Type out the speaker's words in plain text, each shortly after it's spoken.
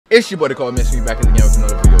It's your boy the call missing me back again with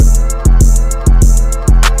another video.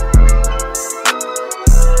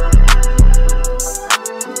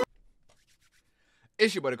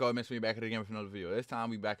 It's your boy the call missing me back again with another video. This time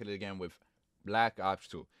we back at it again with Black Ops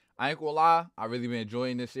 2. I ain't gonna lie, I really been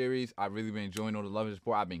enjoying this series. I really been enjoying all the love and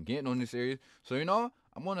support I've been getting on this series. So you know,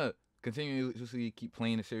 I'm gonna continuously keep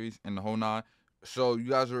playing the series and the whole nine. So you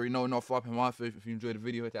guys already know, no fucking off. If you enjoyed the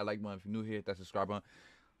video, hit that like button. If you're new here, hit that subscribe button.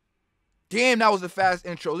 Damn, that was a fast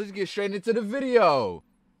intro. Let's get straight into the video.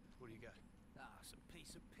 What do you got? Ah, some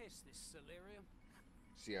piece of piss, this Solarium.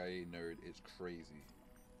 CIA nerd is crazy.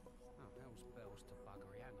 Oh, hell's bells to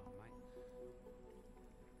buggery. Hang on, mate.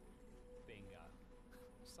 Bingo.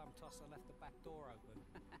 Some tosser left the back door open.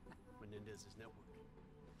 Menendez's network.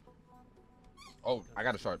 Oh, I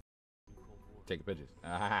gotta start taking pictures.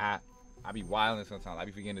 I be wilding sometimes. I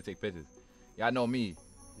be forgetting to take pictures. Y'all know me.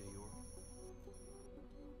 New York.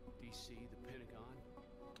 DC, the Pentagon.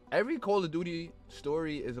 Every Call of Duty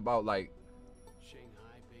story is about like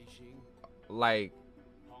Shanghai, Beijing.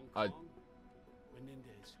 Hong Kong.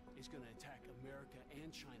 Menendez is gonna attack America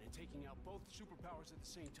and China, taking out both superpowers at the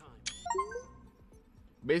same time.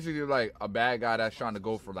 Basically like a bad guy that's trying to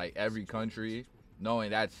go for like every country,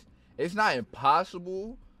 knowing it's not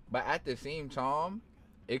impossible, but at the same time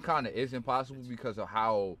it kind of is impossible because of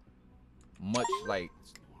how much like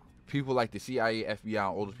people like the CIA, FBI,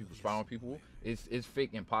 and all those people spy on people. It's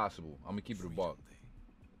fake impossible. I'm gonna keep it a buck.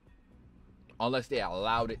 Unless they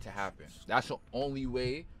allowed it to happen. That's the only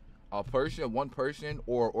way one person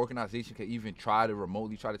or organization can even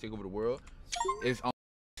remotely try to take over the world. Is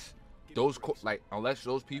unless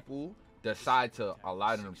those people decide to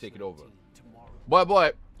allow them to take it over.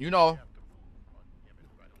 But you know,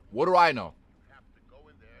 what do I know?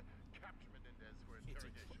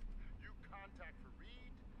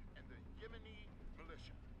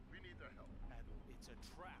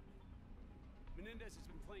 Menendez has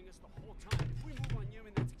been playing us the whole time. If we move on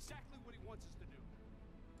Yemen, that's exactly what he wants us to do.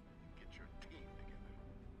 Get your team together.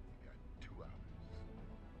 You got 2 hours.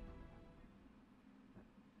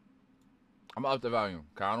 I'm gonna up the volume,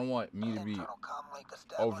 cause I don't want me to be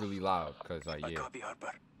overly loud, cause like yeah. Copy,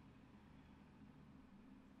 Harper.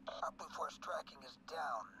 Our Blue Force tracking is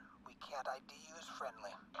down. We can't ID you as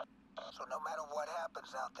friendly. So no matter what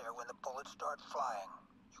happens out there when the bullets start flying,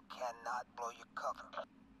 you cannot blow your cover.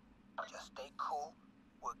 Just stay cool.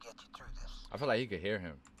 We'll get you through this. I feel like he could hear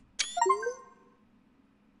him.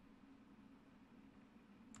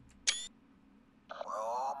 We're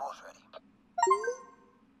almost ready.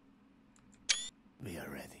 We are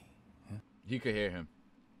ready. Huh? He could hear him.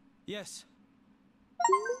 Yes.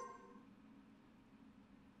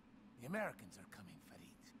 The Americans are coming,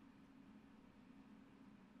 Farid.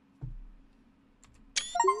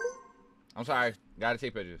 I'm sorry. Gotta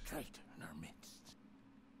take pictures. Traitor in our midst.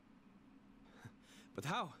 But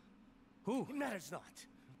how? Who? It matters not.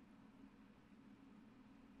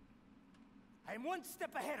 I am one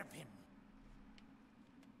step ahead of him.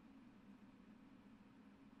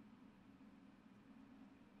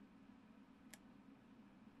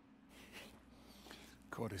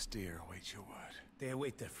 Cordis dear awaits your word. They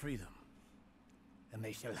await their freedom, and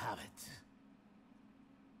they shall have it.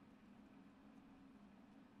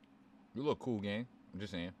 You look cool, gang. I'm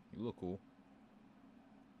just saying. You look cool.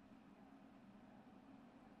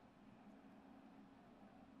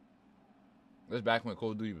 That's back when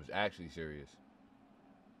Call of Duty was actually serious.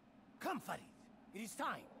 Come, Farid. It is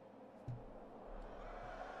time.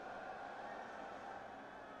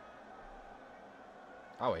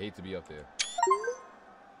 I would hate to be up there.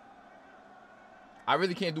 I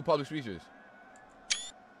really can't do public speeches.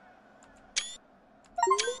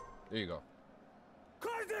 There you go.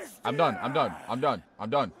 I'm done. I'm done. I'm done. I'm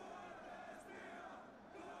done.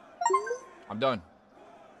 I'm done.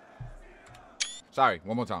 Sorry,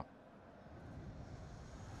 one more time.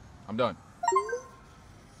 I'm done.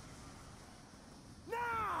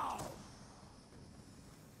 Now!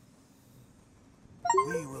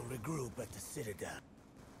 We will regroup at the Citadel.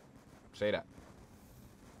 Say that.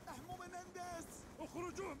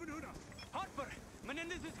 Harper!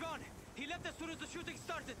 Menendez is gone! He left as soon as the shooting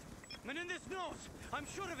started! Menendez knows! I'm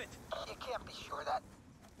sure of it! You can't be sure of that.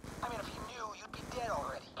 I mean, if you knew, you'd be dead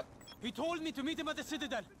already. He told me to meet him at the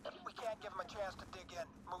Citadel! We can't give him a chance to dig in.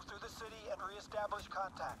 Move through the city and re-establish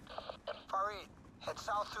contact. Farid, head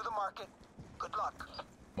south through the market. Good luck.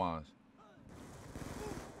 Mons.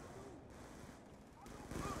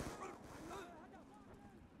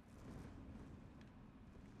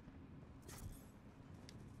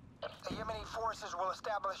 The Yemeni forces will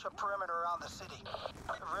establish a perimeter around the city.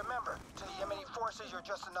 Remember, to the Yemeni forces, you're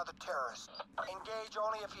just another terrorist. Engage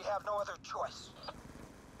only if you have no other choice.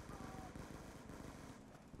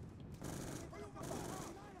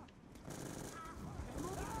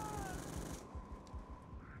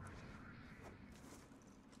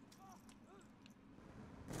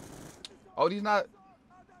 Oh, these not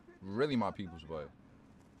really my peoples, but.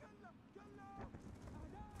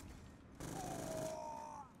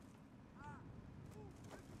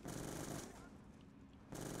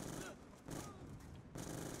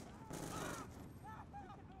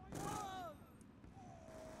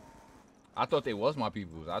 I thought they was my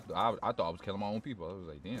peoples. I thought I was killing my own people. I was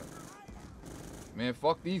like, damn. Man,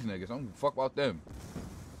 fuck these niggas. I'm gonna fuck about them.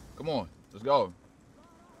 Come on, let's go.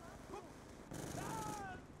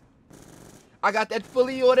 I got that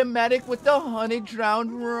fully automatic with the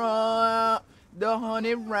 100-round drum. The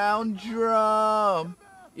 100-round drum.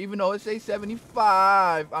 Even though it say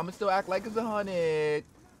 75, I'ma still act like it's 100.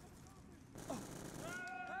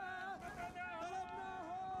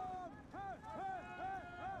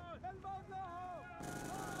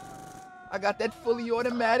 I got that fully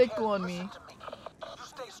automatic on me. Listen to me. You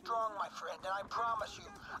stay strong, my friend, and I promise you,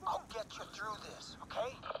 I'll get you through this,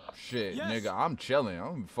 okay? Shit, Yes. nigga, I'm chilling. I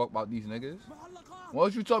don't give a fuck about these niggas.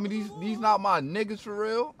 Once you told me these not my niggas for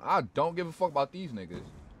real, I don't give a fuck about these niggas.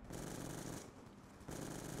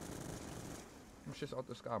 Them shit's out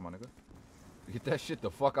the sky, my nigga. Get that shit the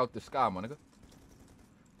fuck out the sky, my nigga.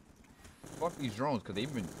 Fuck these drones, cause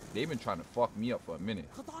they've been trying to fuck me up for a minute.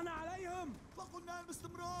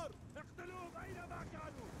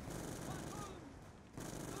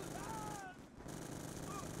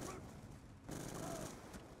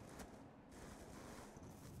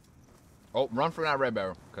 Oh, run from that red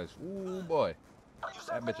barrel, cause ooh boy, You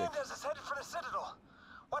said that bitch. Menendez is headed for the Citadel.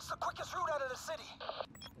 What's the quickest route out of the city?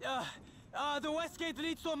 The west gate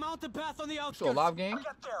leads to a mountain path on the So outskirts. live game?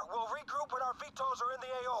 Get there. We'll regroup when our Vitos are in the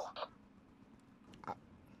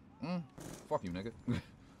AO. Fuck you, nigga.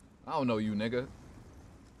 I don't know you, nigga.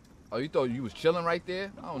 Oh, you thought you was chilling right there?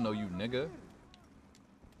 I don't know you, nigga.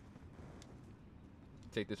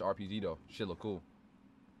 Take this RPG though. Shit look cool.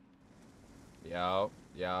 Yo,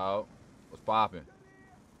 what's poppin'?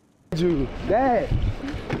 Dad.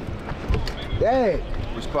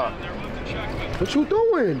 What's pop? What you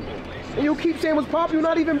doing? And you keep saying what's pop, you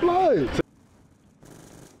not even blood.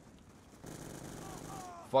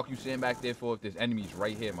 Fuck you sitting back there for if there's enemies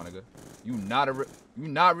right here, my nigga. You not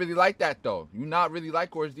really like that though. You not really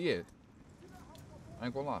like Coors Diaz. I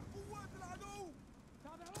ain't gonna lie.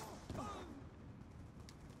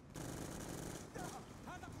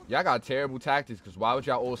 Y'all got terrible tactics, cause why would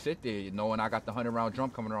y'all all sit there knowing I got the 100-round drum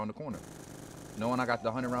coming around the corner? Knowing I got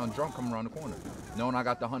the 100-round drum coming around the corner. Knowing I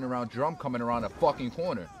got the 100-round drum coming around the fucking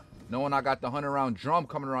corner. Knowing I got the 100-round drum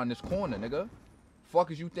coming around this corner, nigga.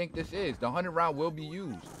 Fuck as you think this is? The 100-round will be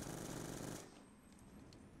used.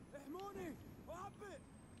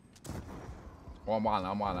 Oh, I'm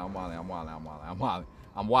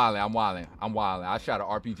wildin'. I shot an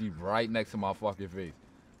RPG right next to my fucking face.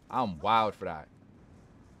 I'm wild for that.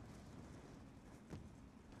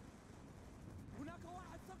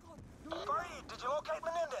 Farid, did you locate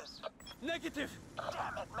Menendez? Negative.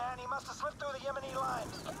 Damn it, man. He must have slipped through the Yemeni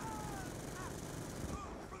lines.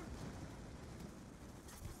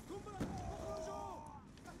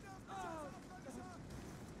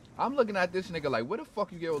 I'm looking at this nigga like, where the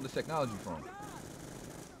fuck you get all this technology from?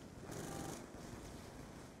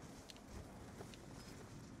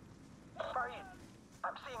 Farid,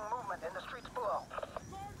 I'm seeing movement in the streets below.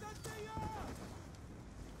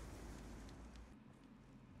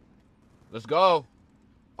 Let's go.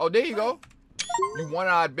 Oh, there you go. You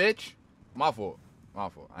one-eyed bitch. My fault. I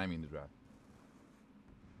didn't mean to drive.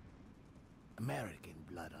 American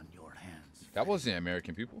blood on your hands. That wasn't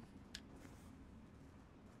American people.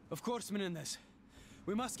 Of course, Menendez.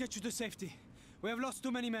 We must get you to safety. We have lost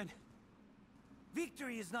too many men.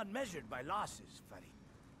 Victory is not measured by losses, Farid.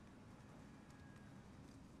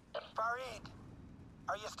 Farid,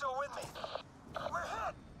 are you still with me? We're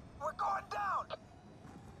hit. We're going down. It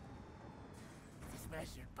is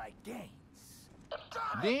measured by gains.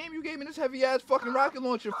 Damn, you gave me this heavy-ass fucking rocket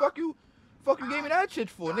launcher. Fuck you gave me that shit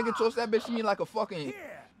for? Nigga tossed that bitch to me like a fucking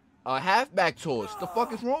halfback toss. The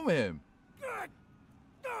fuck is wrong with him?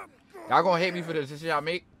 Y'all gonna hate me for the decision I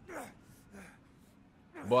make,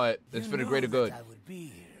 but it's for the greater good. I would be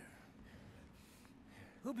here.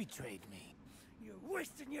 Who betrayed me? You're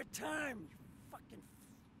wasting your time, you fucking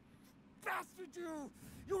bastard!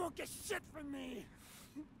 You won't get shit from me.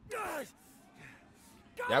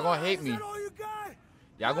 Y'all gonna hate me.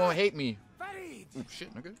 Y'all gonna hate me. Farid. Ooh,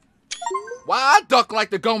 shit, nigga. Why I duck like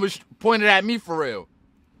the gun was pointed at me for real?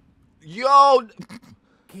 Yo.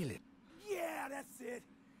 Kill it. Yeah, that's it.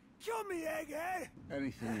 Kill me, egghead.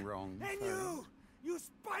 Anything wrong? And you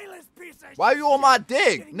spineless piece of Why you on my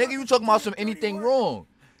dick? Nigga, you talking about some anything wrong.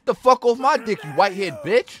 The fuck off my dick, you white-haired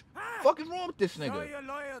bitch. Ah! fuck is wrong with this Show nigga? your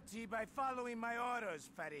loyalty by following my orders,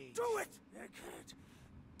 Farid. Do it! I can't.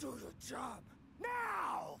 Do your job.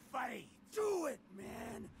 Now, Farid! Do it,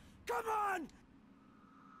 man! Come on!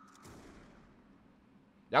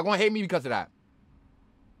 Y'all gonna hate me because of that.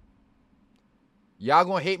 Y'all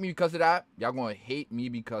gonna hate me because of that. Y'all gonna hate me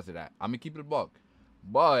because of that. I'm gonna keep it a buck.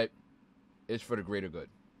 But it's for the greater good.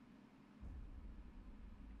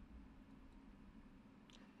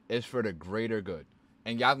 It's for the greater good.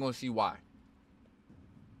 And y'all gonna see why.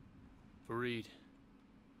 Farid,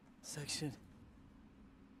 Section.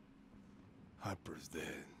 Harper's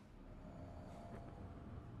dead.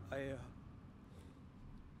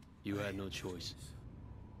 you had no choice.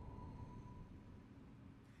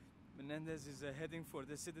 Menendez is heading for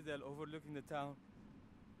the citadel overlooking the town.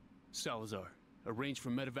 Salazar, arrange for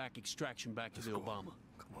medevac extraction back to the Obama.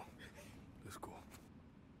 Come on. Let's go.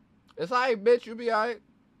 It's alright, bitch. You'll be alright.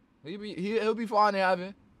 He'll be fine in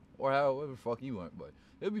heaven. Or however the fuck you want, but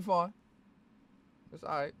he'll be fine. It's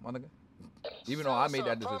alright, my nigga. Even though I made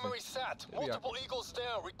that decision. Primary SAT. Multiple Eagles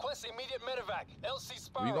down. Request immediate medevac. LC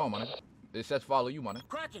Sparrow. Where you going, my nigga? It says follow you, my nigga.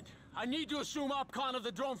 Kraken, I need to assume OpCon of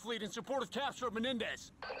the drone fleet in support of capture of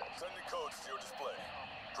Menendez. Sending codes to your display.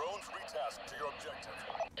 Drones retasked to your objective.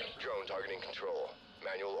 Drone targeting control.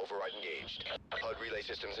 Manual override engaged. HUD relay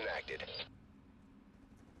systems enacted.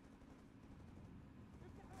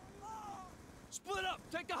 Split up!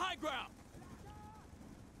 Take the high ground!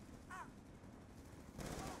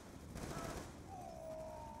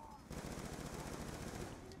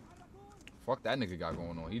 Fuck that nigga got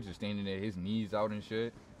going on. He's just standing there, his knees out and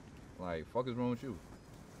shit. Like, fuck is wrong with you?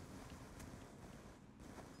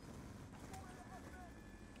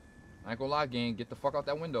 I ain't gonna lie, gang. Get the fuck out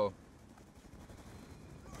that window.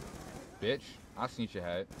 Bitch. I seen your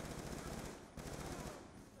head.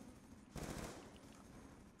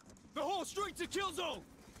 The whole street's a kill zone!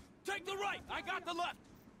 Take the right! I got the left!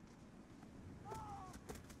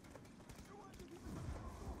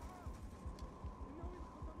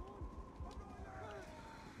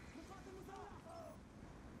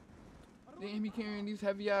 They ain't be carrying these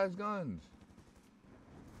heavy ass guns.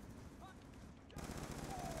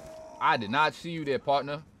 I did not see you there,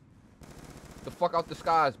 partner. The fuck out the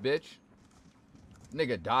skies, bitch.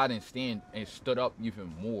 Nigga died and stood up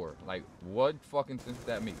even more. Like, what fucking sense does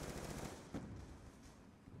that make?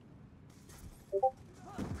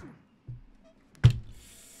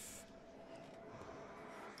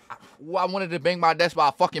 I wanted to bang my desk, but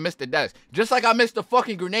I fucking missed the desk. Just like I missed the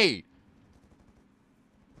fucking grenade.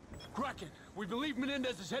 Kraken, we believe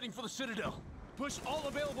Menendez is heading for the Citadel. Push all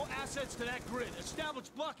available assets to that grid. Establish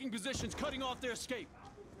blocking positions, cutting off their escape.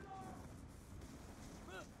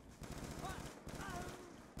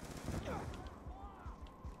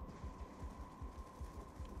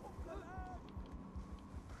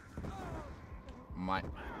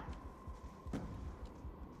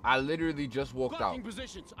 I literally just walked out. Blocking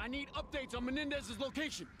positions. I need updates on Menendez's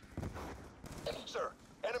location. Sir,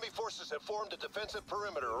 enemy forces have formed a defensive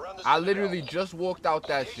perimeter around the I Citadel. literally just walked out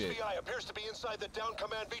that shit. HVI appears to be inside the down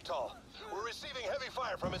command VTOL. We're receiving heavy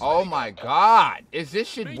fire from his Oh minigun. my god. Is this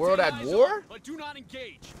shit world Maintain at eyes war? on, but do not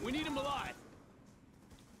engage. We need him alive.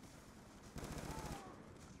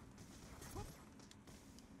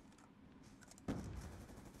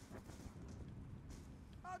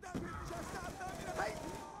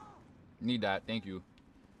 Need that. Thank you.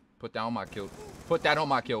 Put that on my kill. Put that on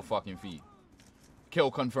my kill fucking feed.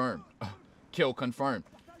 Kill confirmed. Kill confirmed.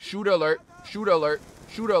 Shooter alert. Shooter alert.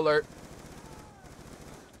 Shooter alert.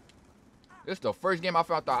 This is the first game I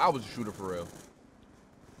found out I was a shooter for real.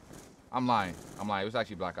 I'm lying. I'm lying. It was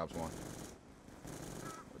actually Black Ops 1.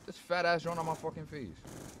 What this fat ass drone on my fucking face?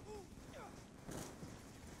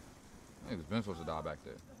 I think it's been supposed to die back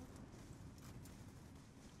there.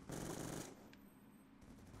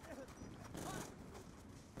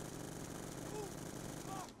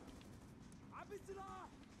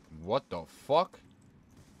 What the fuck?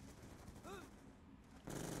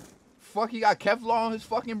 Fuck, he got Kevlar on his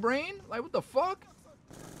fucking brain? Like, what the fuck?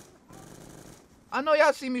 I know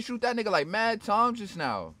y'all see me shoot that nigga like mad times just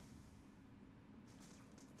now.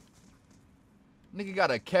 Nigga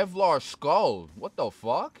got a Kevlar skull. What the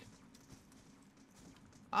fuck?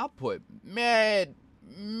 I put mad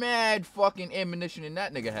fucking ammunition in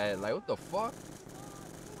that nigga head. Like, what the fuck?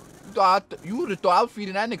 You would have thought I was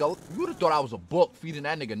feeding that nigga. You would have thought I was a book feeding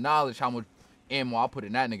that nigga knowledge how much ammo I put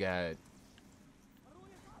in that nigga head.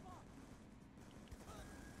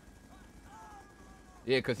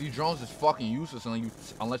 Yeah, because these drones is fucking useless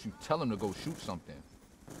unless you tell them to go shoot something.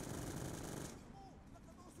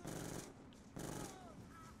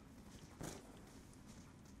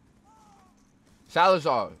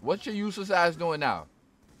 Salazar, what's your useless ass doing now?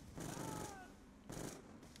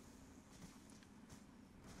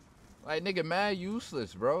 Like, nigga, mad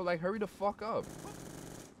useless, bro. Like, hurry the fuck up.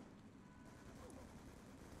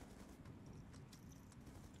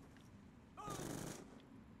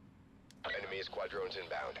 Enemy squadrons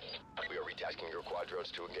inbound. We are retasking your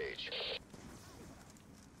quadrons to engage.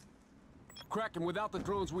 Kraken, without the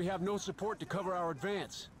drones, we have no support to cover our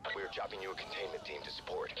advance. We are chopping you a containment team to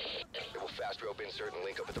support. It will fast rope insert and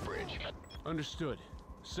link up at the bridge. Understood.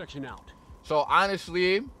 Section out. So,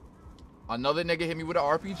 honestly, another nigga hit me with an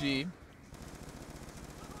RPG.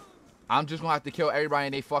 I'm just gonna have to kill everybody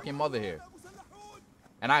and they fucking mother here.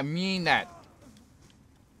 And I mean that.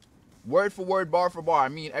 Word for word, bar for bar. I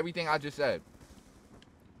mean everything I just said.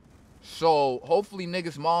 So, hopefully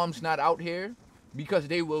niggas' mom's not out here, because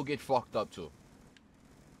they will get fucked up too.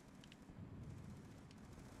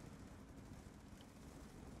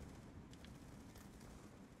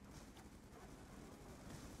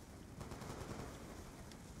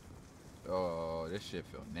 Oh, this shit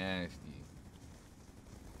feel nasty.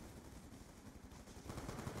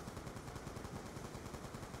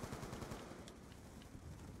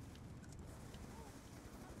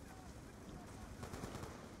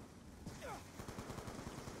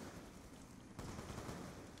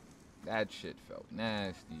 That shit felt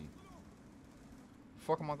nasty.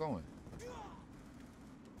 Fuck am I going?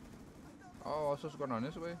 Oh, I was supposed to go down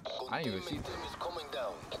this way? I didn't even see that.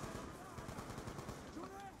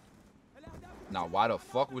 Now, why the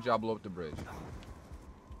fuck would y'all blow up the bridge?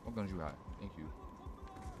 What guns you have? Thank you.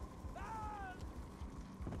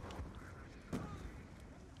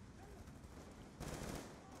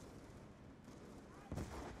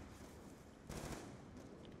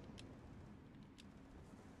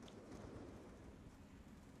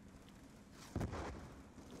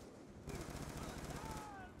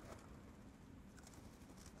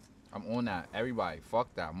 I'm on that. Everybody,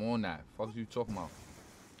 fuck that. I'm on that. Fuck you talking about?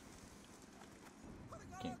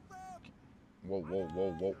 Whoa, whoa,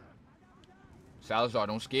 whoa, whoa. Salazar,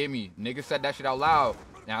 don't scare me. Nigga said that shit out loud.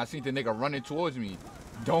 Now I seen the nigga running towards me.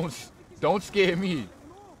 Don't scare me.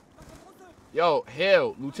 Yo,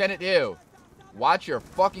 Hill, Lieutenant Hill. Watch your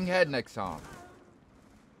fucking head next time.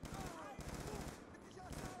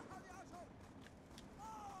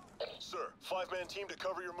 Sir, 5-man team to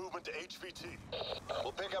cover your movement to HVT.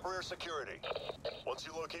 We'll pick up rear security. Once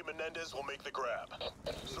you locate Menendez, we'll make the grab.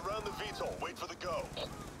 Surround the VTOL. Wait for the go.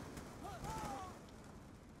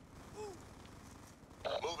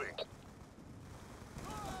 Moving.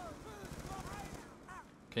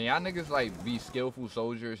 Can y'all niggas, like, be skillful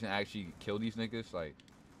soldiers and actually kill these niggas? Like,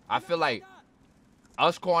 I feel like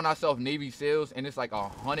us calling ourselves Navy SEALs and it's like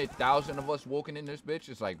 100,000 of us walking in this bitch.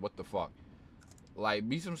 It's like, what the fuck? Like,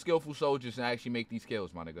 be some skillful soldiers and actually make these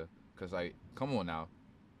kills, my nigga. Because, like, come on now.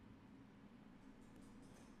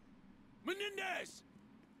 Menendez!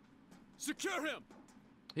 Secure him!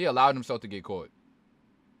 He allowed himself to get caught.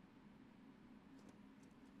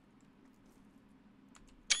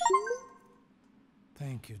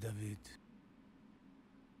 Thank you, David.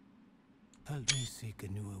 Help me seek a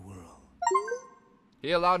newer world.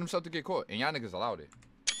 He allowed himself to get caught, and y'all niggas allowed it.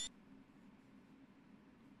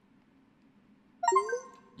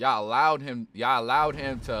 Y'all allowed him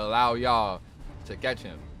to allow y'all to catch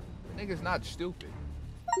him. The nigga's not stupid.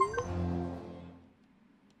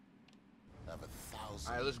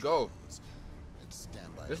 Alright, let's go. This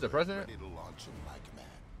is the president? Ready to launch in my command.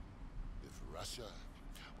 If Russia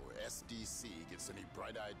or SDC gets any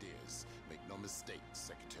bright ideas, make no mistake,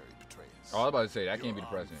 Secretary Petraeus. Oh, I was about to say, that can't be the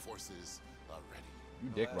president. Forces are ready. You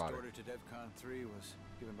dick The last rider. order to DEFCON 3 was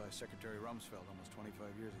given by Secretary Rumsfeld almost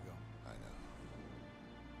 25 years ago. I know.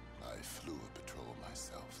 I flew a patrol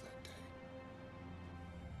myself that day.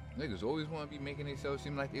 Niggas always want to be making themselves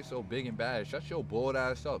seem like they're so big and bad. Shut your bored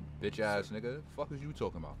ass up, bitch ass nigga. The fuck is you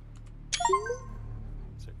talking about?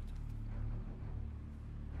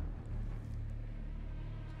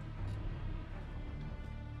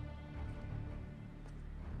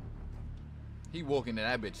 He walking in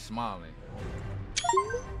that bitch smiling.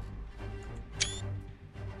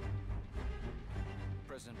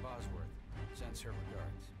 President Bosworth sends her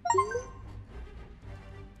regards.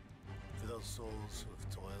 For those souls who have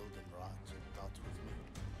toiled and wrought and thought with me,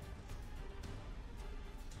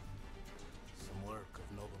 some work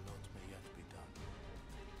of noble note may yet be done.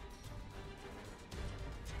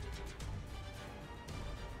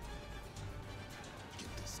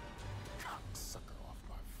 Get this cocksucker off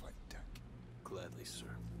my flight deck. Gladly,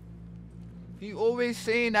 sir. He always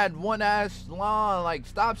saying that one ass line. Like,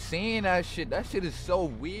 stop saying that shit. That shit is so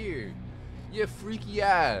weird. You freaky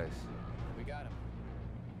ass. We got him.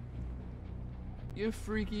 You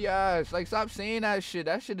freaky ass. Like, stop saying that shit.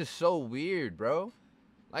 That shit is so weird, bro.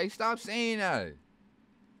 Like, stop saying that.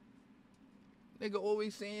 Nigga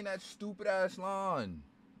always saying that stupid ass line.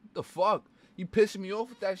 What the fuck? You pissing me off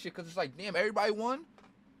with that shit because it's like, damn, everybody won?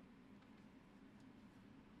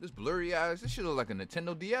 This blurry ass, this shit look like a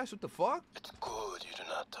Nintendo DS. What the fuck? It's good you do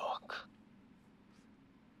not talk.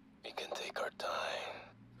 We can take our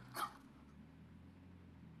time.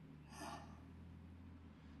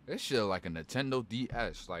 This shit look like a Nintendo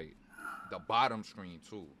DS. Like, the bottom screen,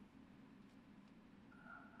 too.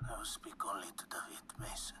 I will speak only to David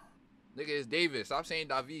Mason. Nigga, it's David. Stop saying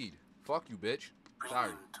David. Fuck you, bitch. Bring Sorry.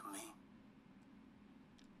 him to me.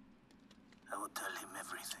 I will tell him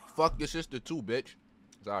everything. Fuck your sister, too, bitch.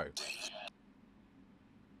 Sorry.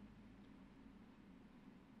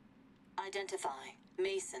 Identify.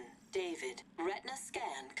 Mason. David. Retina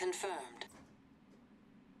scan confirmed.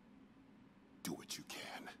 Do what you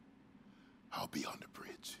can. I'll be on the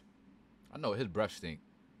bridge. I know his breath stink.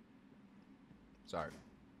 Sorry.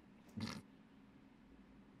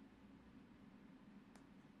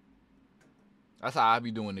 That's how I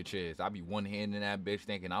be doing the chairs. I be one-handing that bitch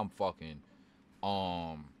thinking I'm fucking,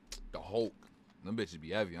 the Hulk. Them bitches be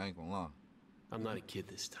heavy, I ain't gonna lie. I'm not a kid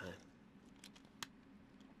this time.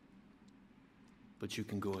 But you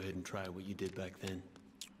can go ahead and try what you did back then.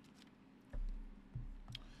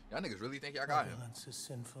 Y'all niggas really think y'all got him? Violence is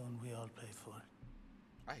sinful and we all pay for it.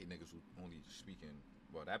 I hate niggas who only speak in,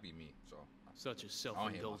 well, that be me, so. Such a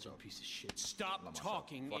self-indulgent piece of shit. Stop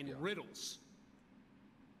talking in riddles.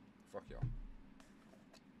 Fuck y'all.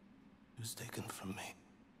 It was taken from me.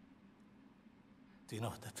 Do you know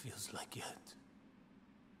what that feels like yet?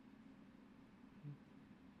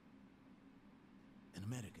 An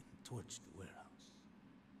American torched the warehouse.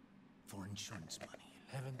 For insurance money,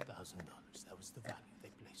 $11,000. That was the value they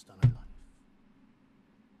placed on her life.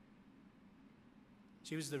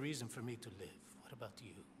 She was the reason for me to live. What about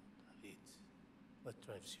you, David? What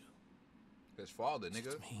drives you? His father, nigga.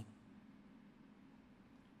 It's me.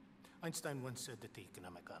 Einstein once said that the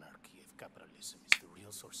economic anarchy of capitalism is the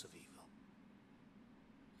real source of evil.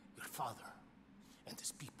 Your father and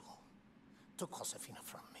his people took Josefina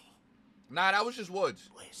from me. Nah, that was just Woods.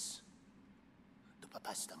 Pues, tu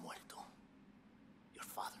papá está muerto. Your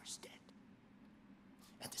father is dead.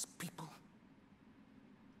 And his people.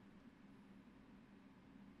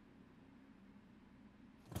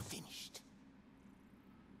 Finished.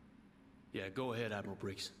 Yeah, go ahead, Admiral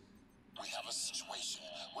Briggs. We have a situation.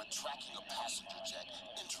 We're tracking a passenger jet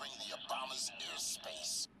entering the Obama's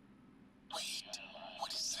airspace. Wait,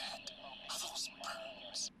 what is that? Are those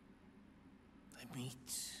birds? I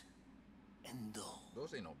meet Endo.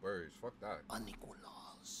 Those ain't no birds. Fuck that. Unequal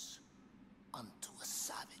laws unto a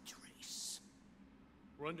savage race.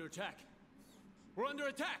 We're under attack. We're under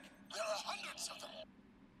attack. There are hundreds of them.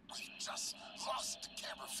 We've just lost the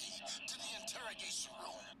camera feed to the interrogation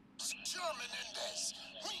room. Secure Menendez.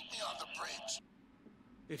 Meet me on the bridge.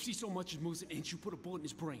 If he so much as moves an inch, you put a bullet in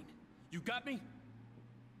his brain. You got me?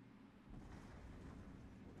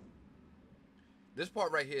 This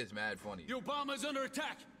part right here is mad funny. The Obama's under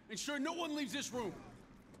attack. Ensure no one leaves this room.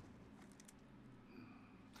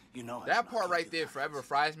 You know that part right there forever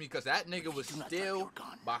fries me because that nigga was still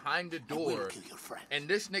behind the door and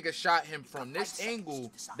this nigga shot him from this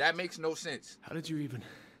angle. That makes no sense. How did you even?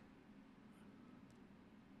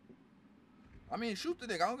 I mean, shoot the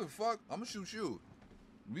nigga. I don't give a fuck. I'm gonna shoot you.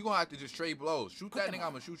 We gonna have to just trade blows. Shoot that nigga,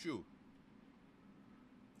 I'm gonna shoot you.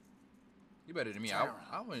 You better than me. I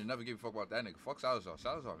wouldn't never give a fuck about that nigga. Fuck Salazar.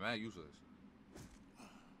 Salazar, man, useless.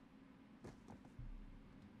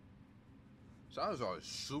 Salazar is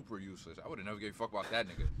super useless. I would have never gave a fuck about that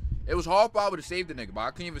nigga. It was Harper, I would have saved the nigga, but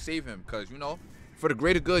I couldn't even save him because, you know, for the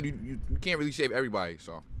greater good, you can't really save everybody,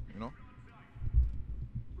 so, you know.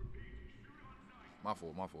 My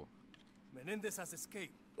fault, my fault. Menendez has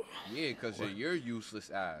escaped. Yeah, because of your useless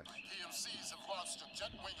ass. PMCs have launched a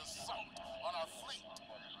jet wing assault on our fleet.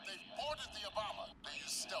 They've boarded the Obama. They use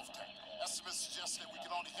stealth tech. Estimates suggest that we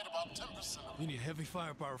can only hit about 10% of We need heavy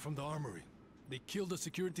firepower from the armory. They killed the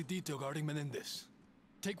security detail guarding Menendez.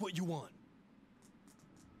 Take what you want.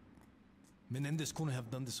 Menendez couldn't have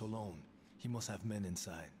done this alone. He must have men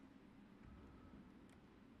inside.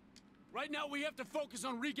 Right now, we have to focus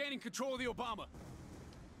on regaining control of the Obama.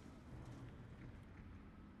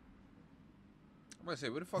 I'm gonna say,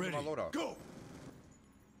 where the fuck is my loadout? Go!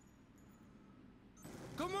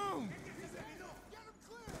 Come on!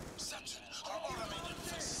 Section, our automated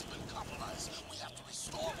defense has been compromised. We have to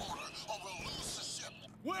restore order or we'll lose the ship.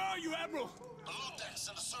 Where are you, Admiral? Below decks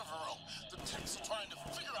in the server room. The techs are trying to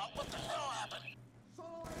figure out what the hell happened.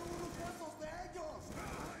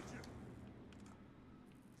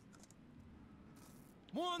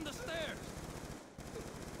 More on the stairs.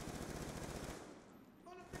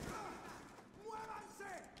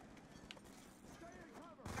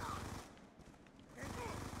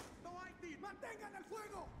 ¡Mantengan el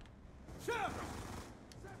fuego! Chef!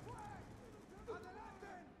 ¡Se fue!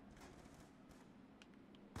 ¡Adelante!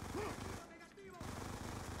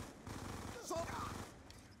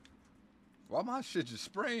 Why my shit just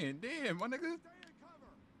spraying? Damn, my nigga.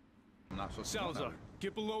 I'm not supposed to. Salazar,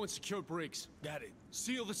 get below and secure brakes. Got it.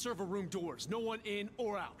 Seal the server room doors. No one in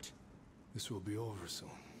or out. This will be over soon.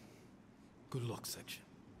 Good luck, Section.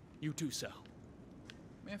 You too, Sal.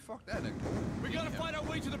 Man, fuck that nigga. We gotta find our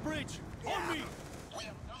way to the bridge. On me! We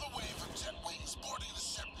have another wave of jet wings boarding the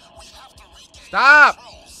ship. We have to regain Stop!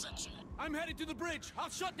 control, Section. I'm headed to the bridge. I'll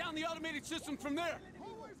shut down the automated system from there.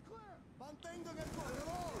 Always clear. Mantengan el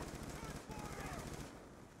corredor.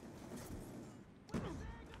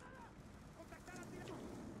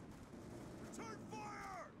 Return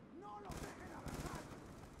fire! No los dejen avanzar.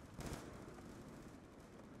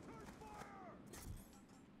 Return fire!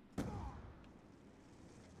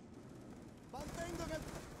 Mantengan el.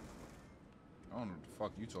 I don't know what the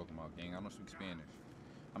fuck you talking about, gang. I don't speak Spanish.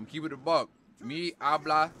 I'm keep it a buck. Me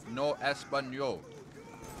habla no español.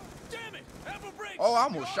 Damn it! Apple brakes! Oh, I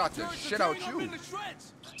almost shot the Turrets are shit out tearing up you. into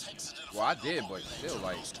shreds. Well, I did, but still,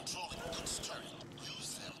 like. Use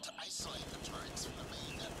them to isolate the turrets from the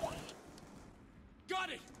main network. Got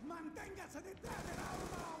it! Manténgase detrás de la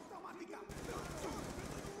arma automática.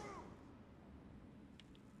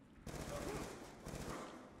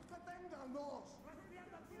 Deténganlos.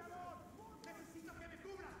 Recibiendo al tirador. Necesito que me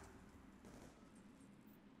cubra.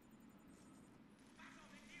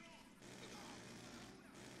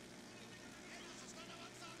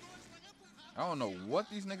 I don't know what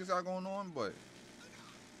these niggas got going on, but.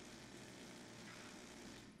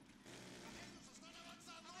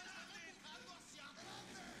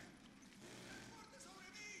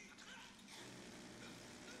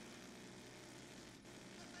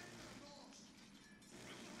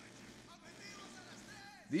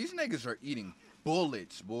 These niggas are eating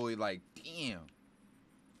bullets, boy. Like, damn.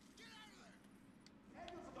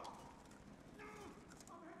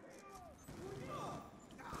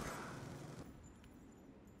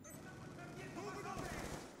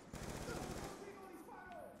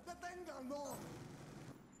 Deténganlos.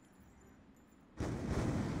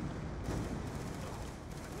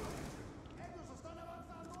 Ellos están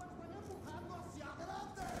avanzando, están empujando hacia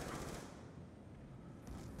adelante.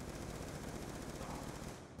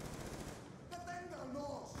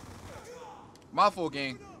 Deténganlos. My fault,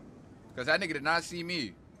 gang. Because that nigga did not see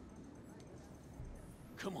me.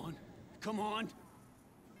 Come on. Come on.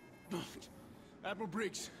 Admiral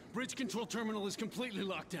Briggs, bridge control terminal is completely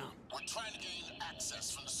locked down. We're trying to gain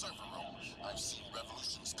access from the server room. I've seen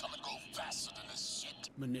revolutions come and go faster than this shit.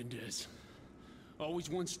 Menendez. Always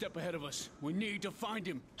one step ahead of us. We need to find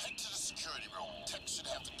him. Head to the security room. Tech should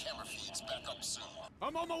have the camera feeds back up soon.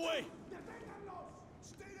 I'm on my way.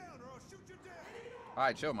 Stay down or I'll shoot you dead.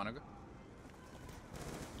 Alright, chill, my nigga.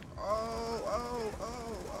 Oh.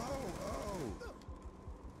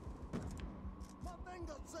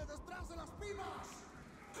 Manténganse detrás de las pilas.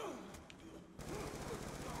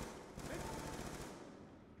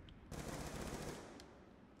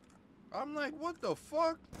 I'm like, what the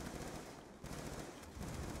fuck?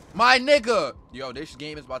 My nigga! Yo, this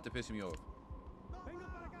game is about to piss me off.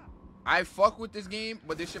 I fuck with this game,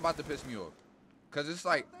 but this shit about to piss me off. Cause it's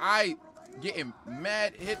like, I getting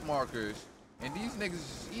mad hit markers, and these niggas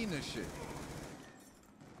is eating this shit.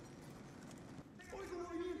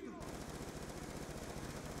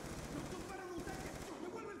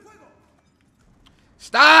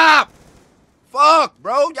 Stop! Fuck,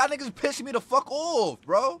 bro. Y'all niggas pissing me the fuck off,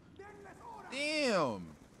 bro. Damn.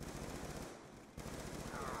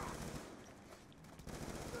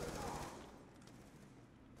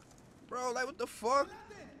 Bro, like, what the fuck?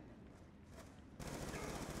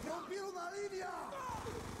 Rompieron la línea.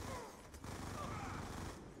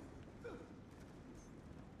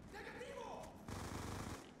 Negativo.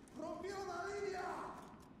 Rompieron la línea.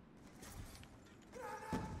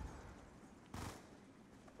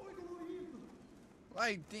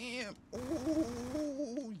 Like, damn.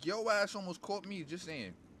 Ooh, yo ass almost caught me, just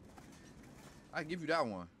saying. I give you that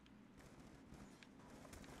one.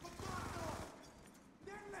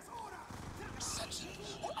 Section,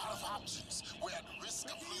 we're out of options. We're at risk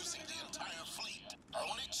of losing the entire fleet. Our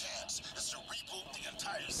only chance is to reboot the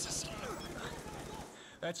entire system.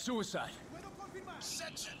 That's suicide.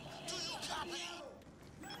 Section, do you copy?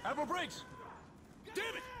 Admiral Briggs!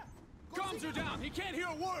 Damn it! Comms are down. He can't hear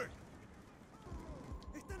a word.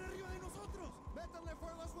 Están arriba de nosotros. Métanle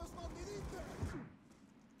fuego a su escondite.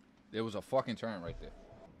 There was a fucking turn right there.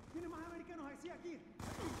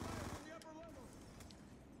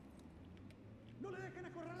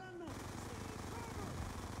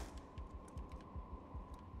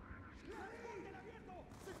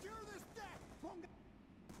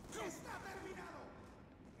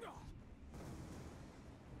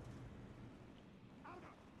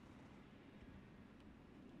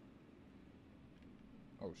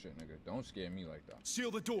 Oh shit, nigga. Don't scare me like that.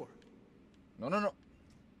 Seal the door. No, no, no.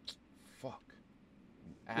 Fuck.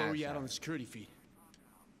 Where are we at on the security feed?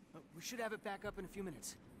 We should have it back up in a few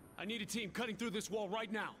minutes. I need a team cutting through this wall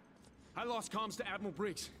right now. I lost comms to Admiral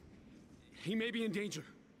Briggs. He may be in danger.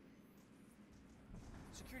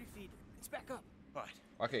 Security feed, it's back up. All right.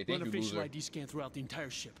 Okay, thank Run you, a facial loser. ID scan throughout the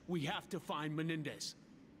entire ship. We have to find Menendez.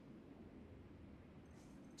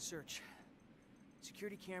 Search.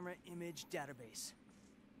 Security camera image database.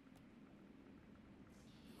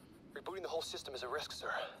 Rebooting the whole system is a risk,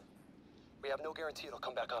 sir. We have no guarantee it'll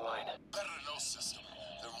come back online. Better no system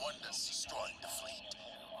than one that's destroying the fleet.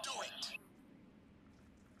 Do it!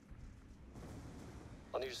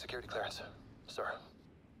 I'll need a security clearance, sir.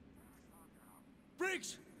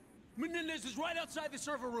 Briggs! Menendez is right outside the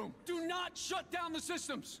server room. Do not shut down the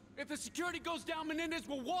systems. If the security goes down, Menendez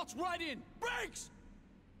will waltz right in. Briggs!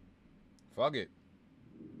 Fuck it.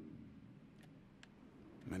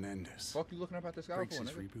 Menendez. Fuck you looking up at this guy Briggs for,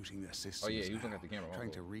 is nigga? rebooting their systems. Oh yeah, he was now, looking at the camera.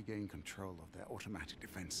 trying to regain control of their automatic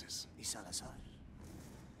defenses. Y Salazar?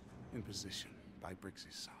 In position by Briggs'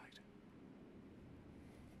 side.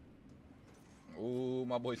 Ooh,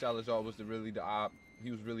 my boy Salazar was really the op.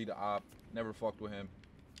 He was really the op. Never fucked with him.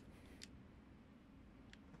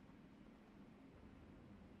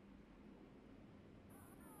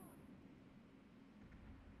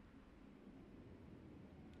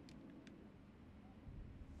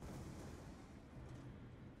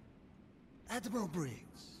 Admiral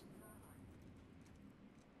Briggs.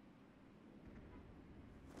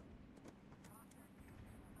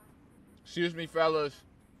 Excuse me, fellas.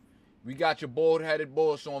 We got your bald-headed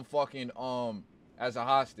boss on fucking as a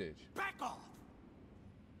hostage. Back off!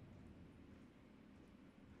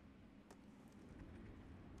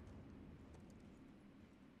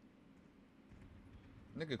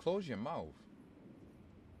 Nigga, close your mouth.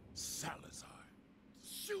 Salazar,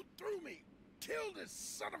 shoot through me! Kill this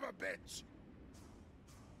son of a bitch!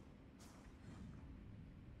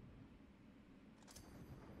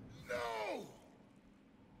 No!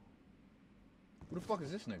 Who the fuck is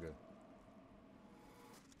this nigga?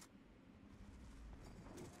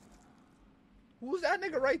 Who's that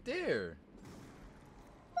nigga right there?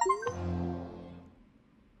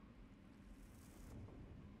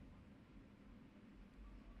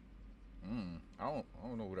 I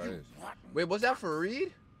don't know who that is. Wait, was that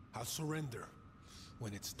Fareed? I'll surrender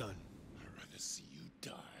when it's done. I'd rather see you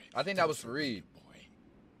die. I think that was Fareed.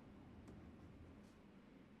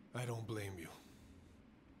 I don't blame you.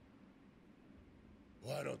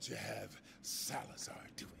 Why don't you have Salazar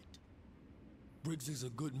do it? Briggs is a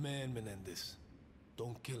good man, Menendez.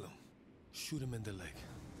 Don't kill him. Shoot him in the leg.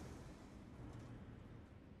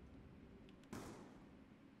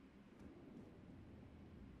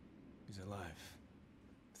 He's alive.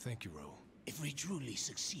 Thank you, Ro. If we truly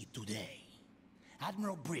succeed today,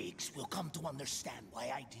 Admiral Briggs will come to understand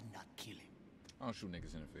why I did not kill him. I don't shoot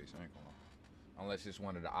niggas in the face. I ain't gonna lie. Unless it's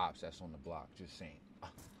one of the ops that's on the block. Just saying.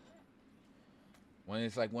 When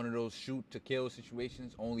it's like one of those shoot to kill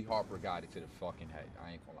situations, only Harper got it to the fucking head.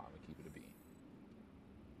 I ain't gonna lie. I'm gonna keep it a bean.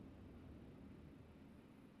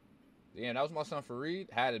 Damn, that was my son Fareed?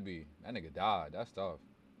 Had to be. That nigga died. That's tough.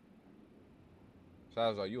 So I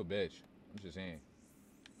was like, you a bitch. I'm just saying.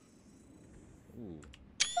 Ooh.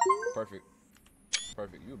 Perfect.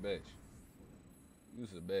 Perfect. You a bitch.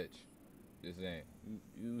 You's a bitch. Just saying.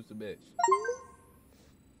 You's a bitch.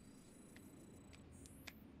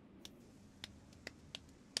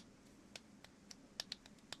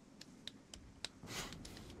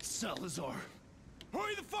 Salazar!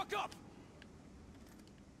 Hurry the fuck up!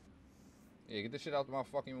 Yeah, get this shit out of my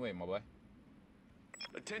fucking way, my boy.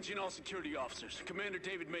 Attention all security officers. Commander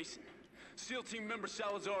David Mason. SEAL team member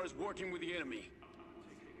Salazar is working with the enemy.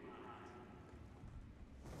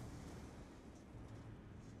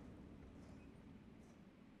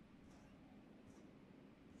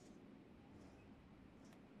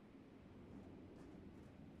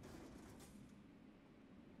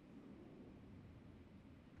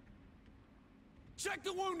 Check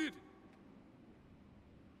the wounded!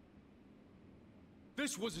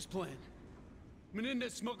 This was his plan.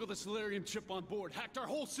 Menendez smuggled the Solarium chip on board, hacked our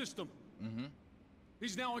whole system. Mm-hmm.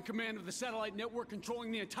 He's now in command of the satellite network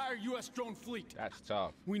controlling the entire U.S. drone fleet. That's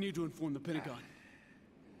tough. We need to inform the Pentagon.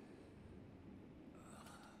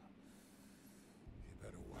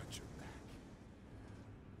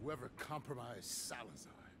 Whoever compromised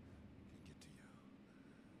Salazar can get to you.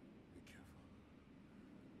 Be careful.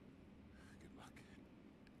 Good luck.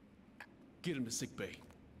 Get him to sick bay.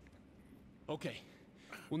 Okay.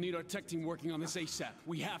 We'll need our tech team working on this ASAP.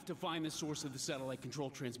 We have to find the source of the satellite control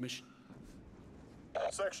transmission.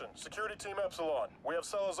 Section, security team Epsilon. We have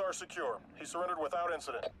Salazar secure. He surrendered without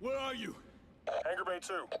incident. Where are you? Hangar Bay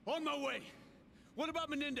 2. On my way. What about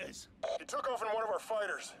Menendez? He took off in one of our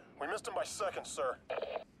fighters. We missed him by seconds, sir.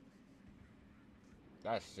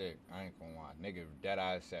 That's sick. I ain't gonna lie. Nigga dead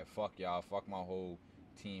eyes said, fuck y'all, fuck my whole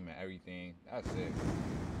team and everything. That's sick.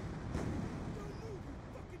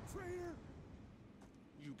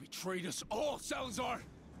 You betrayed us all, Salazar!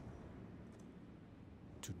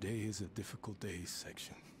 Today is a difficult day,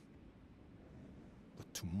 Section.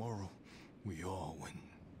 But tomorrow, we all win.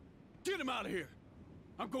 Get him out of here!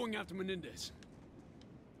 I'm going after Menendez.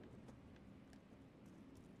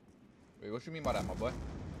 Wait, what you mean by that, my boy?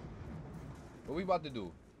 What we about to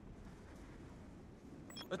do?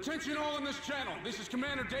 Attention all in this channel. This is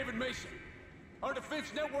Commander David Mason. Our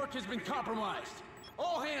defense network has been compromised.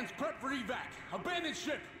 All hands prep for evac. Abandon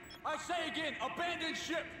ship. I say again, abandon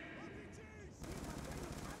ship.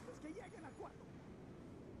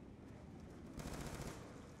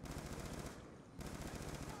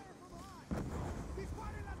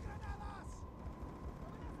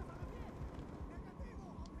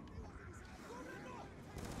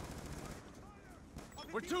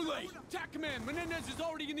 We're too late. TAC command, Menendez is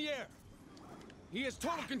already in the air. He has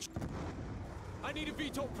total control. I need a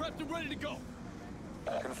VTOL prepped and ready to go.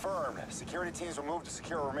 Confirmed. Security teams will move to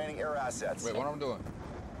secure remaining air assets. Wait, what am I doing?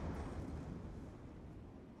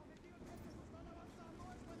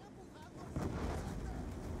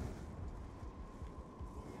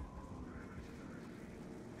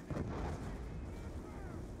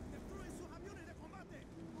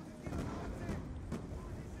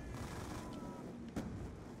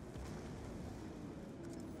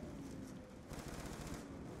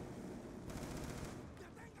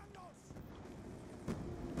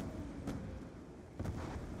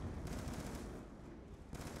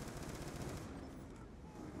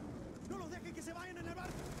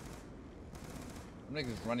 Them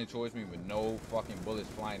niggas running towards me with no fucking bullets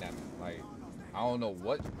flying at me. Like, I don't know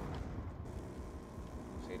what.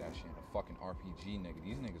 Say that shit in a fucking RPG, nigga.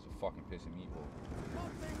 These niggas are fucking pissing me off.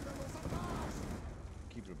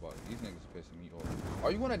 Keep it a buck. These niggas are pissing me off.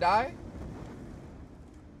 Are you gonna die?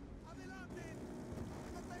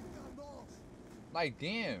 Like,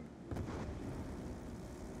 damn.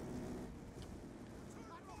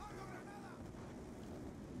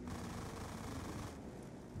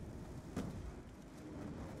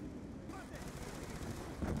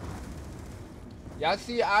 Y'all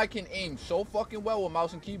see I can aim so fucking well with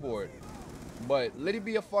mouse and keyboard. But let it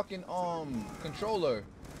be a fucking controller.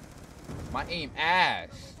 My aim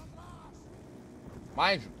ass.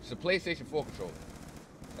 Mind you, it's a PlayStation 4 controller.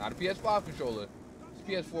 It's not a PS5 controller. It's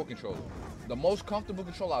a PS4 controller. The most comfortable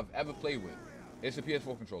controller I've ever played with. It's a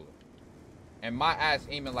PS4 controller. And my ass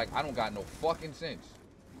aiming like I don't got no fucking sense.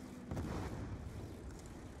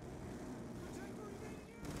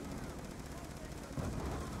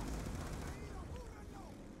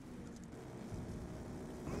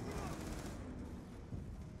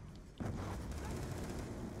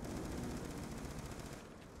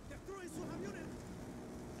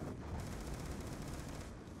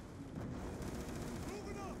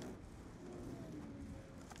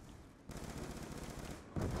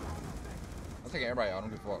 I'm taking everybody out. I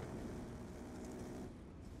don't give a fuck.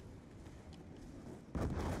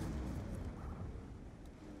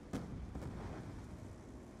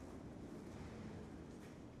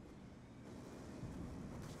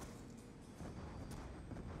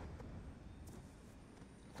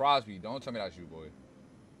 Crosby, don't tell me that's you, boy.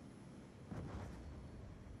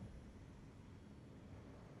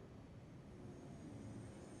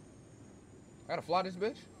 I gotta fly this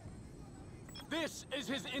bitch? This is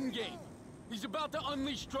his endgame. He's about to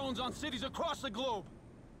unleash drones on cities across the globe.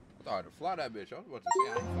 I thought I had to fly that bitch. I was about to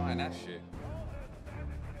say I ain't flying that shit.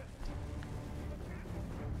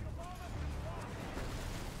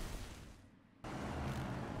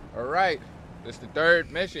 Alright. This is the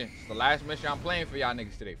third mission. It's the last mission I'm playing for y'all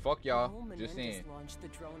niggas today. Fuck y'all. Just saying. Launched the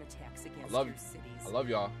drone attacks against I love your cities. I love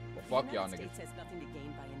y'all. But fuck y'all The niggas. United States has nothing to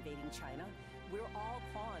gain by invading China. We're all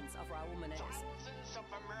pawns of Raul Menendez. Thousands of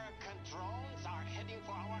American drones are heading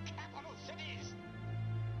for our capital cities.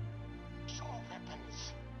 Show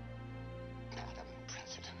weapons, Madam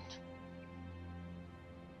President.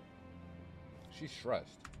 She's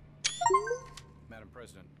stressed. Madam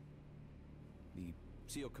President, the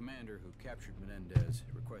SEAL commander who captured Menendez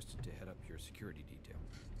requested to head up your security detail.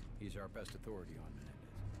 He's our best authority on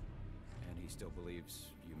Menendez. And he still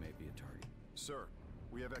believes you may be a target. Sir,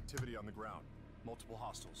 we have activity on the ground. Multiple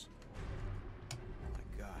hostiles. Oh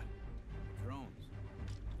my God. Drones.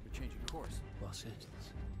 They're changing course. Los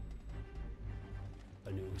Angeles.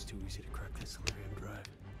 I knew it was too easy to crack that Solarium drive.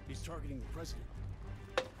 He's targeting the president.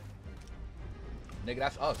 Nigga,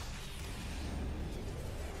 that's us.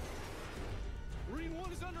 Marine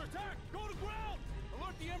 1 is under attack! Go to ground!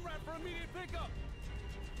 Alert the MRAP for immediate pickup!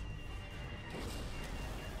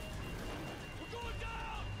 We're going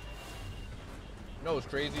down! You know what's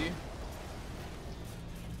crazy?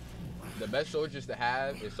 The best soldiers to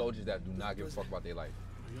have is soldiers that do not give a fuck about their life.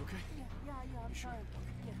 Are you okay? Yeah, I'm fine.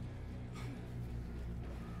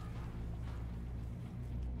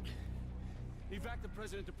 Yeah. Evac the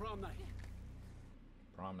president to prom night.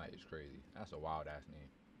 Prom night is crazy. That's a wild ass name.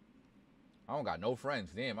 I don't got no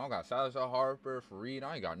friends. Damn, I don't got Salazar, Harper, Fareed.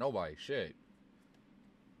 I ain't got nobody. Shit.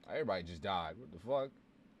 Everybody just died. What the fuck?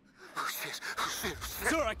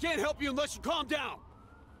 Sir, I can't help you unless you calm down.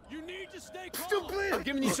 You need to stay calm. I'm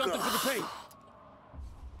giving you something for the pain.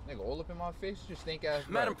 Nigga, all up in my face, just think ass.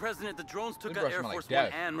 Madam President, the drones took out Air Force One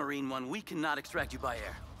and Marine One. We cannot extract you by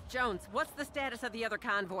air. Jones, what's the status of the other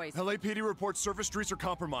convoys? LAPD reports surface streets are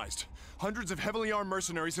compromised. Hundreds of heavily armed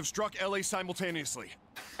mercenaries have struck LA simultaneously.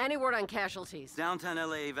 Any word on casualties? Downtown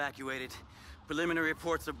LA evacuated. Preliminary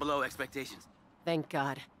reports are below expectations. Thank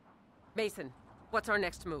God. Mason, what's our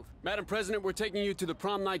next move? Madam President, we're taking you to the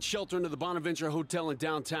prom night shelter into the Bonaventure Hotel in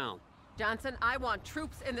downtown. Johnson, I want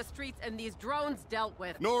troops in the streets and these drones dealt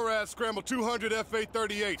with. NORAD scrambled 200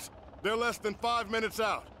 F-838s. They're less than 5 minutes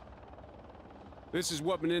out. This is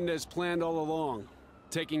what Menendez planned all along.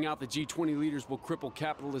 Taking out the G20 leaders will cripple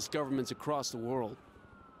capitalist governments across the world.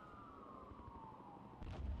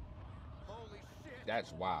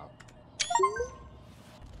 That's wild.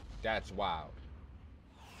 That's wild.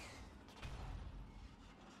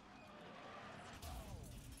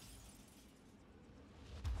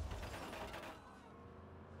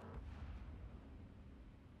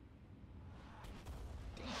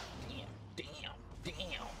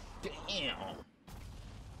 Damn.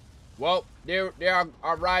 Well, there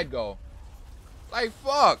our ride go. Like,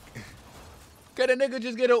 fuck. Could a nigga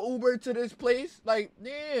just get an Uber to this place? Like,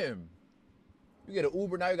 damn. You get an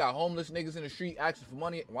Uber, now you got homeless niggas in the street asking for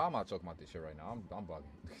money. Why am I talking about this shit right now? I'm bugging.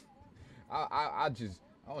 I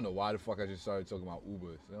don't know why the fuck I just started talking about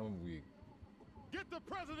Ubers. I'm weak. Get the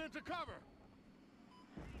president to cover.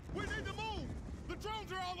 We need to move. The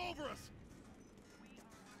drones are all over us.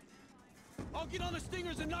 I'll get on the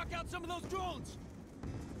stingers and knock out some of those drones.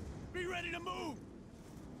 Be ready to move.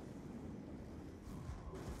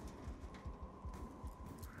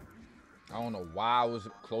 I don't know why I was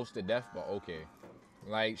close to death, but okay.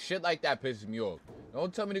 Like, shit like that pisses me off.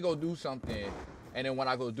 Don't tell me to go do something, and then when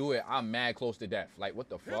I go do it, I'm mad close to death. Like, what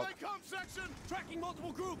the fuck? Here they come, section! Tracking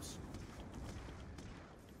multiple groups!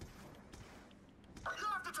 You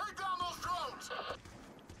have to take down those drones!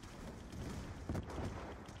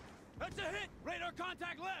 That's a hit! Radar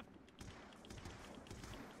contact left!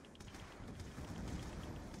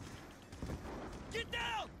 Get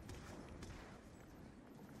down!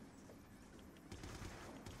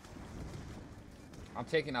 I'm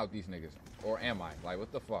taking out these niggas. Or am I? Like,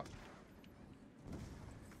 what the fuck?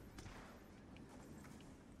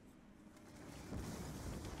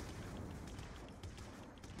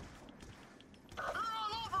 They're all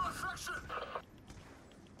over us, section!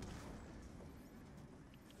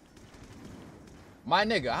 My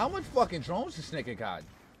nigga, how much fucking drones this nigga got?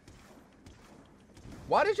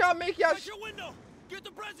 Why did y'all make y'all... Watch your window! Get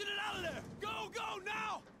the president out of there! Go, go,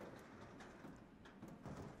 now!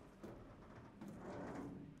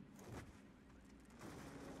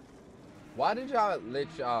 Why did y'all let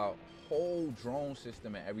y'all whole drone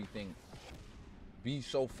system and everything be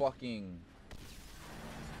so fucking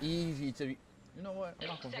easy to... You know what? I'm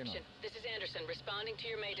not gonna Section, this is Anderson, responding to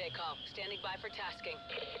your Mayday call. Standing by for tasking.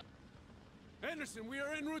 Anderson, we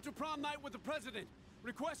are en route to prom night with the president.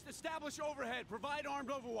 Request establish overhead. Provide armed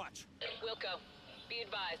overwatch. Wilco, be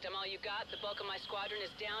advised, I'm all you got. The bulk of my squadron is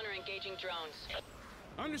down or engaging drones.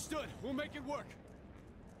 Understood. We'll make it work.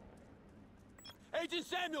 Agent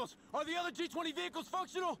Samuels, are the other G20 vehicles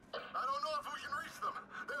functional? I don't know if we can reach them.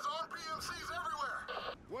 There's armed PMCs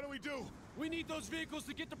everywhere. What do we do? We need those vehicles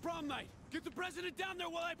to get to prom night. Get the president down there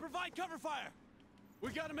while I provide cover fire.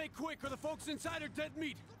 We gotta make quick or the folks inside are dead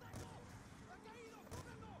meat.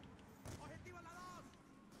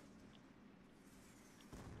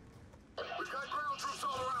 We've got ground troops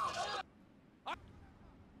all around.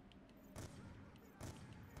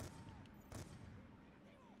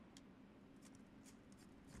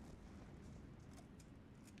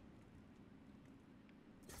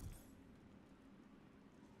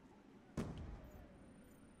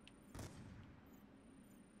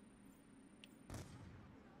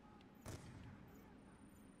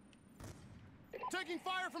 taking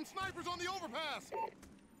fire from snipers on the overpass!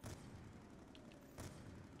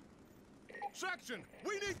 Section,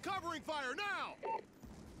 we need covering fire now!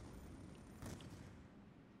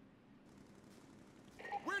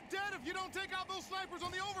 We're dead if you don't take out those snipers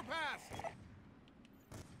on the overpass!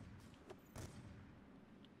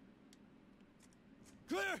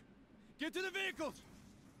 Clear! Get to the vehicles!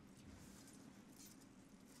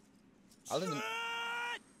 I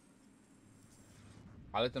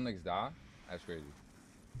let them niggas die? That's crazy.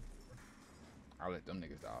 I let them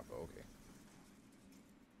niggas die, but okay.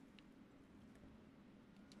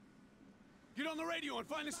 Get on the radio and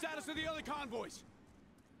find the status of the other convoys.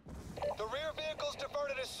 The rear vehicles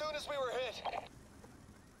diverted as soon as we were hit.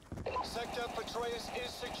 Sector Petraeus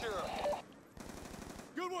is secure.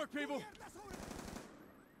 Good work, people.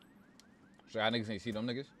 So y'all niggas ain't see them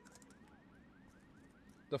niggas?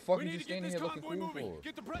 The fuck you just standing here looking cool for?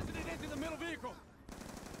 Get the president into the middle vehicle.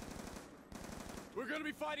 We're gonna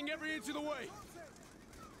be fighting every inch of the way.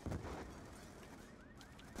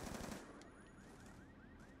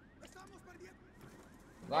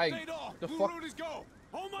 Like, the fuck?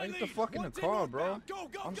 Like, get the fuck in the car, bro.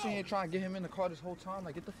 I'm sitting here trying to get him in the car this whole time.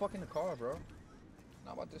 Like, get the fuck in the car, bro.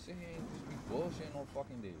 Not about to sit here and just be bullshitting on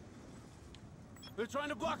fucking day. They're trying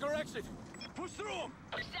to block our exit. Push through them.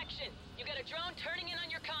 Section, you got a drone turning in on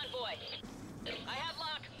your convoy. I have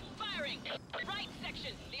lock. Firing. Right,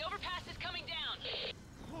 section. The overpass is coming down.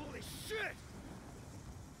 Holy shit!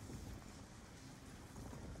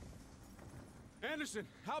 Anderson,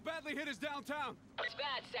 how badly hit is downtown? It's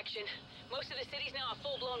bad, section. Most of the city's now a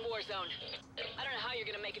full-blown war zone. I don't know how you're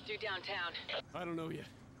gonna make it through downtown. I don't know yet,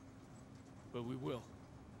 but we will.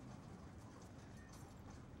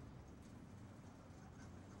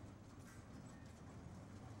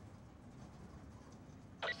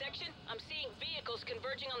 Section, I'm seeing vehicles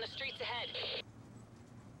converging on the streets ahead.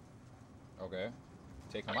 Okay.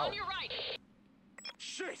 Take them out. On your right.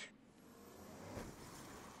 Shit!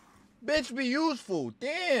 Bitch, be useful.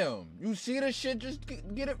 Damn. You see the shit, just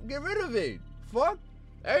get rid of it. Fuck.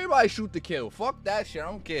 Everybody shoot to kill. Fuck that shit. I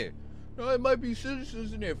don't care. No, it might be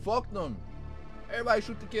citizens in there. Fuck them. Everybody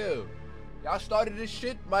shoot to kill. Y'all started this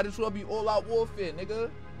shit. Might as well be all-out warfare, nigga.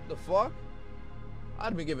 The fuck? I'd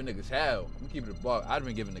have been giving niggas hell. I'm gonna keep it a buck. I'd have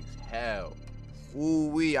been giving niggas hell.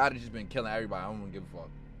 Ooh-wee. I'd have just been killing everybody. I don't wanna give a fuck.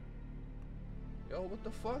 Yo, what the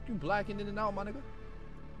fuck? You blacking in and out, my nigga?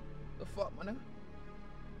 The fuck, my nigga?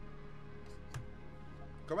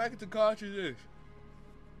 Come back into consciousness.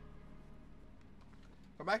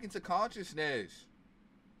 Come back into consciousness.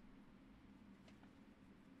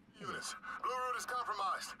 Units, Blue Route is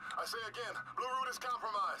compromised. I say again, Blue Route is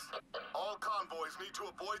compromised. All convoys need to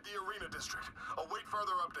avoid the arena district. Await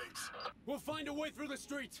further updates. We'll find a way through the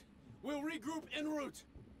streets. We'll regroup en route.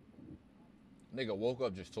 Nigga woke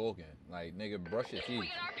up just talking. Like, nigga, brush your teeth. We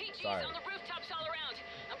got RPGs Sorry. on the rooftops all around.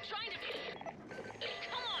 I'm trying to...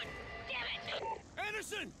 Come on! Damn it!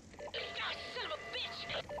 Anderson! God, son of a bitch!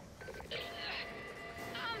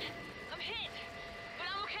 I'm hit, but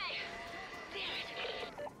I'm okay. Damn it!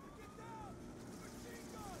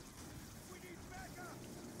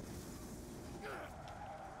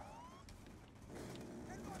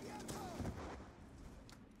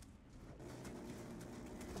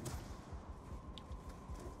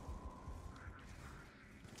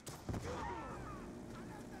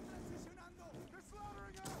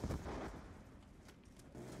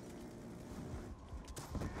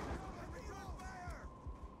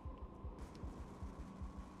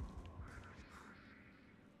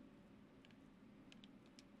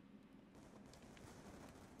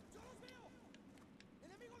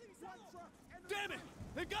 Damn it!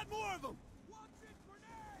 They got more of them!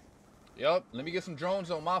 Yup, let me get some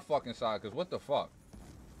drones on my fucking side, cause what the fuck?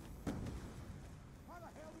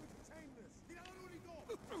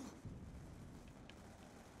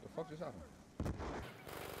 The fuck just happened?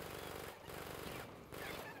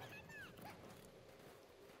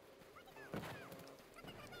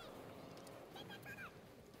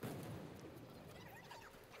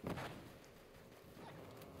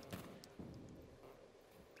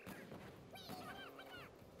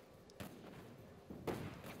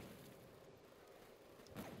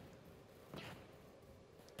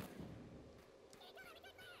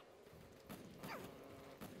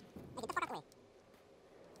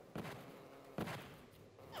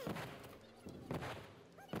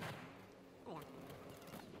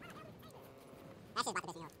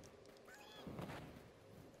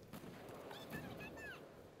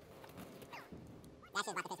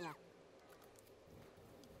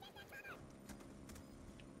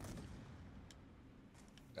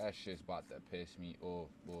 That shit's about to piss me off,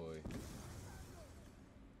 boy.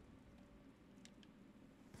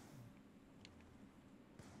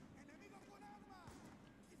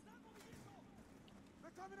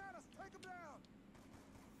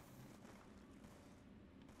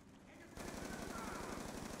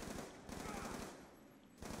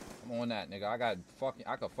 on that, nigga.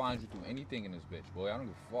 I could find you through anything in this bitch, boy. I don't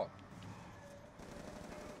give a fuck.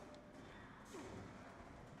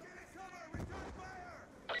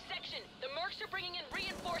 Section, the mercs are bringing in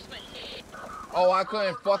reinforcements. Oh, I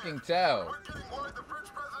couldn't fucking tell. We're getting word the French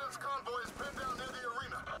president's convoy is pinned down near the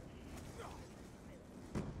arena.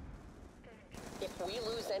 If we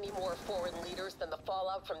lose any more foreign leaders, then the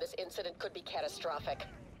fallout from this incident could be catastrophic.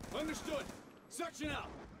 Understood. Section out.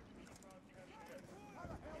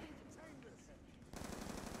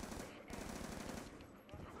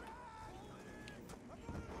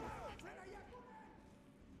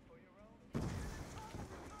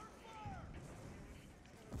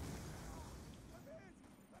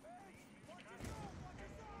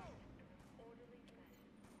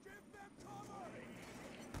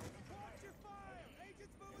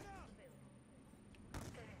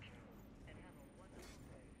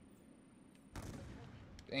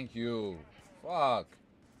 Thank you. Fuck.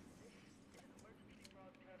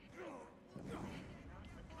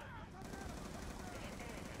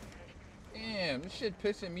 Damn, this shit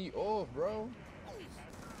pissing me off, bro.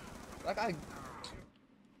 Like I...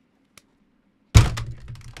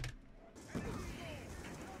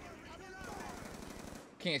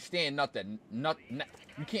 Can't stand nothing.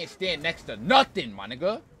 You can't stand next to nothing, my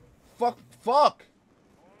nigga. Fuck.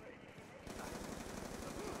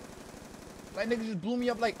 Like, niggas just blew me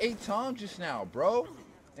up like 8 times just now, bro.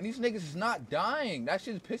 And these niggas is not dying. That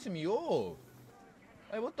shit is pissing me off.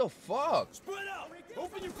 Like, what the fuck? Spread out.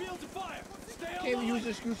 Open your fields of fire. Stay Can't even use the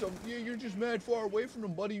excuse of, yeah, you're just mad far away from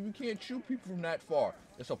them, buddy. You can't shoot people from that far.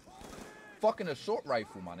 It's a fucking assault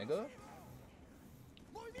rifle, my nigga.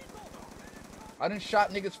 I done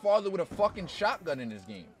shot niggas farther with a fucking shotgun in this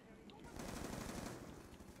game.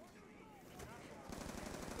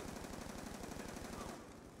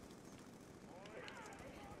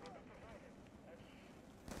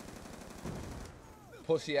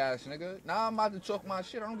 Pussy ass nigga. Nah, I'm about to talk my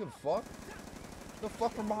shit. I don't give a fuck. The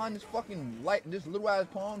fuck from behind this fucking this little ass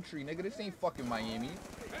palm tree, nigga. This ain't fucking Miami.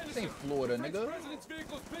 This ain't Florida, nigga. President's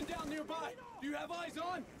vehicle's pinned down nearby. Do you have eyes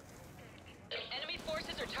on? Enemy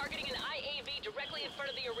forces are targeting an IAV directly in front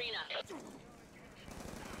of the arena.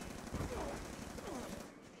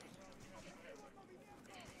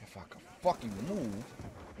 If I could fucking move,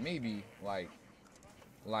 maybe like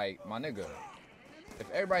my nigga. If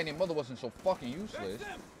everybody and their mother wasn't so fucking useless.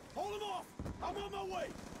 Hold him off! I'm on my way!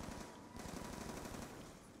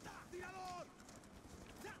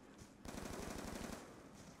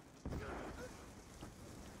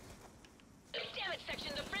 Damn it,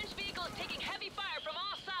 Section. The French vehicle is taking heavy fire from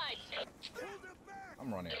all sides.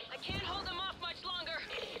 I'm running. I can't hold them off much longer.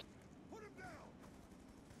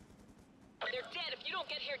 They're dead if you don't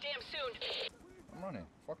get here damn soon. I'm running.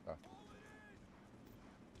 Fuck that.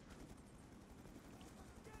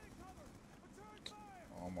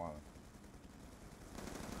 Oh, I'm wilding.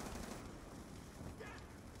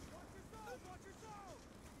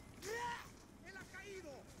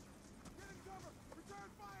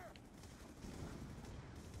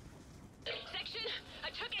 Section, I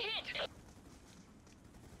took a hit.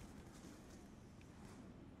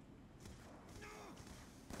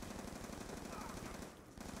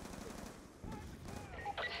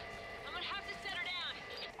 I'm gonna have to set her down.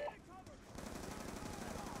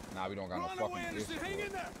 Nah, we don't got no fucking issue. Hang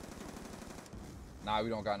in there. Nah, we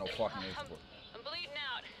don't got no fucking issue. I'm bleeding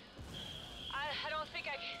out. I don't think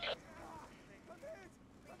I can.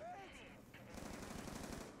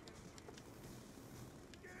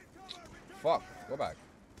 Fuck. Go back.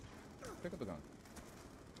 Pick up the gun.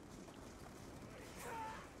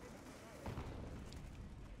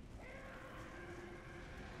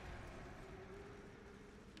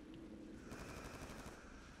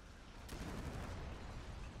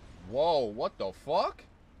 Whoa, what the fuck?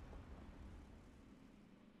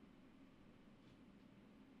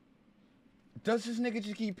 Does this nigga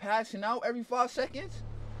just keep passing out every 5 seconds?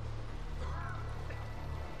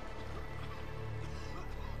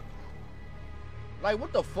 Like,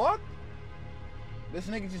 what the fuck? This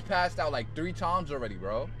nigga just passed out like 3 times already,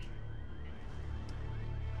 bro.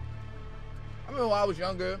 I remember when I was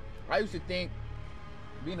younger, I used to think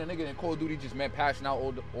being a nigga in Call of Duty just meant passing out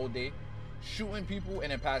all day. Shooting people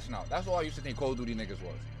and then passing out. That's all I used to think Call of Duty niggas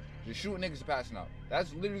was. Just shooting niggas and passing out.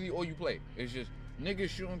 That's literally all you play. It's just niggas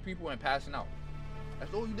shooting people and passing out.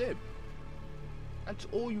 That's all you did. That's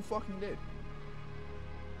all you fucking did.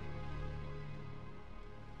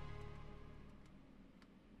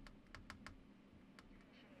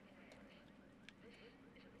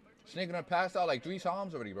 This nigga done passed out like 3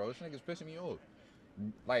 times already, bro. This nigga's pissing me off.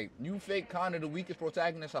 Like, you fake kind of the weakest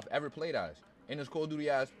protagonist I've ever played as. In this Call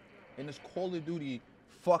of Duty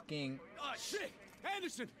fucking... Shit!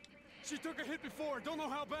 Anderson! She took a hit before. Don't know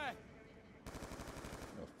how bad.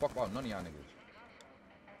 No, fuck about none of y'all niggas.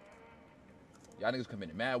 Y'all niggas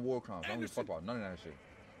committing mad war crimes. I don't give a fuck about none of that shit.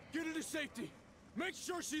 Get her to safety. Make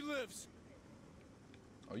sure she lives.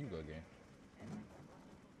 Oh, you good, gang.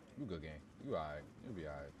 You good, gang. You alright. You'll be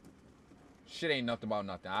alright. Shit ain't nothing about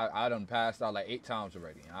nothing. I done passed out like 8 times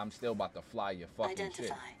already. I'm still about to fly your fucking Identify.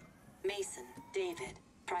 shit. Mason, David.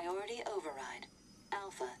 Priority override.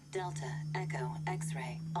 Alpha, Delta, Echo,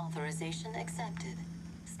 X-ray. Authorization accepted.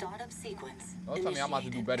 Startup sequence. Don't tell me I'm about to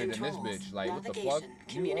do better than this bitch. Like, what the fuck?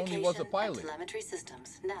 You only was a pilot. Telemetry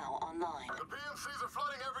systems now online. The PMCs are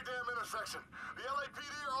flooding every damn intersection. The LAPD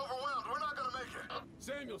are overwhelmed. We're not gonna make it.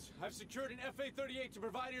 Samuels, I've secured an FA-38 to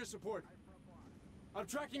provide air support. I'm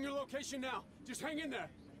tracking your location now. Just hang in there.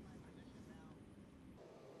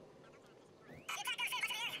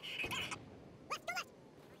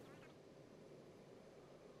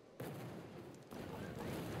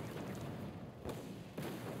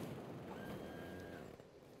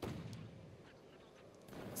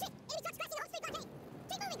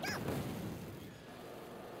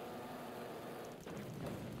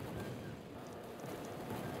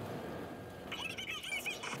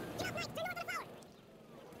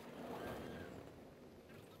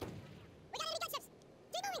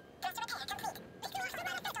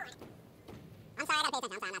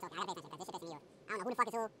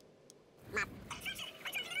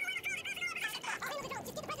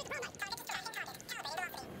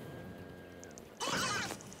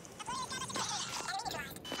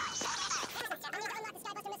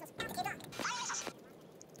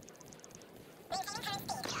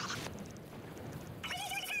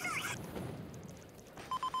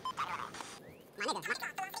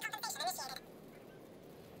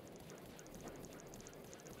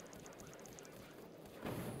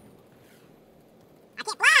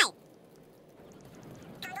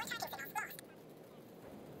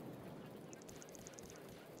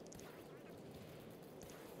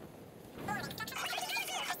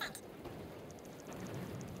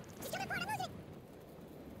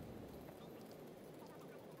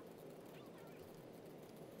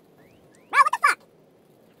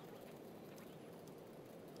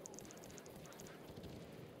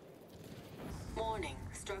 Warning.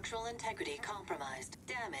 Structural integrity compromised.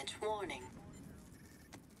 Damage warning.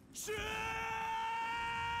 Shit!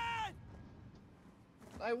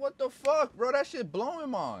 Like, what the fuck, bro? That shit blowing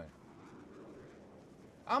mine.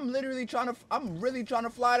 I'm really trying to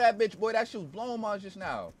fly that bitch, boy. That shit was blowing mine just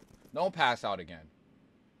now. Don't pass out again.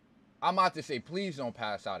 I'm about to say, please don't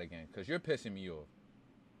pass out again, because you're pissing me off.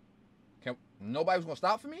 Nobody's gonna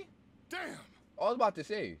stop for me? Damn! I was about to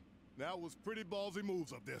say. That was pretty ballsy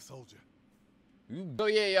moves up there, soldier. So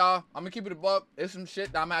yeah, y'all, I'm gonna keep it a buck. There's some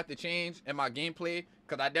shit that I'm gonna have to change in my gameplay,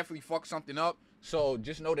 because I definitely fucked something up. So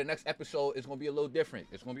just know the next episode is gonna be a little different.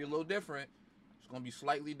 It's gonna be a little different. It's gonna be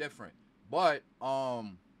slightly different. But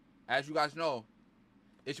as you guys know,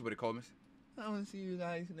 it's your buddy Coleman. I wanna see you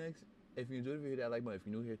guys next. If you enjoyed the video, that like button. If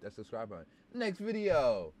you're new here, hit that subscribe button. Next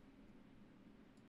video.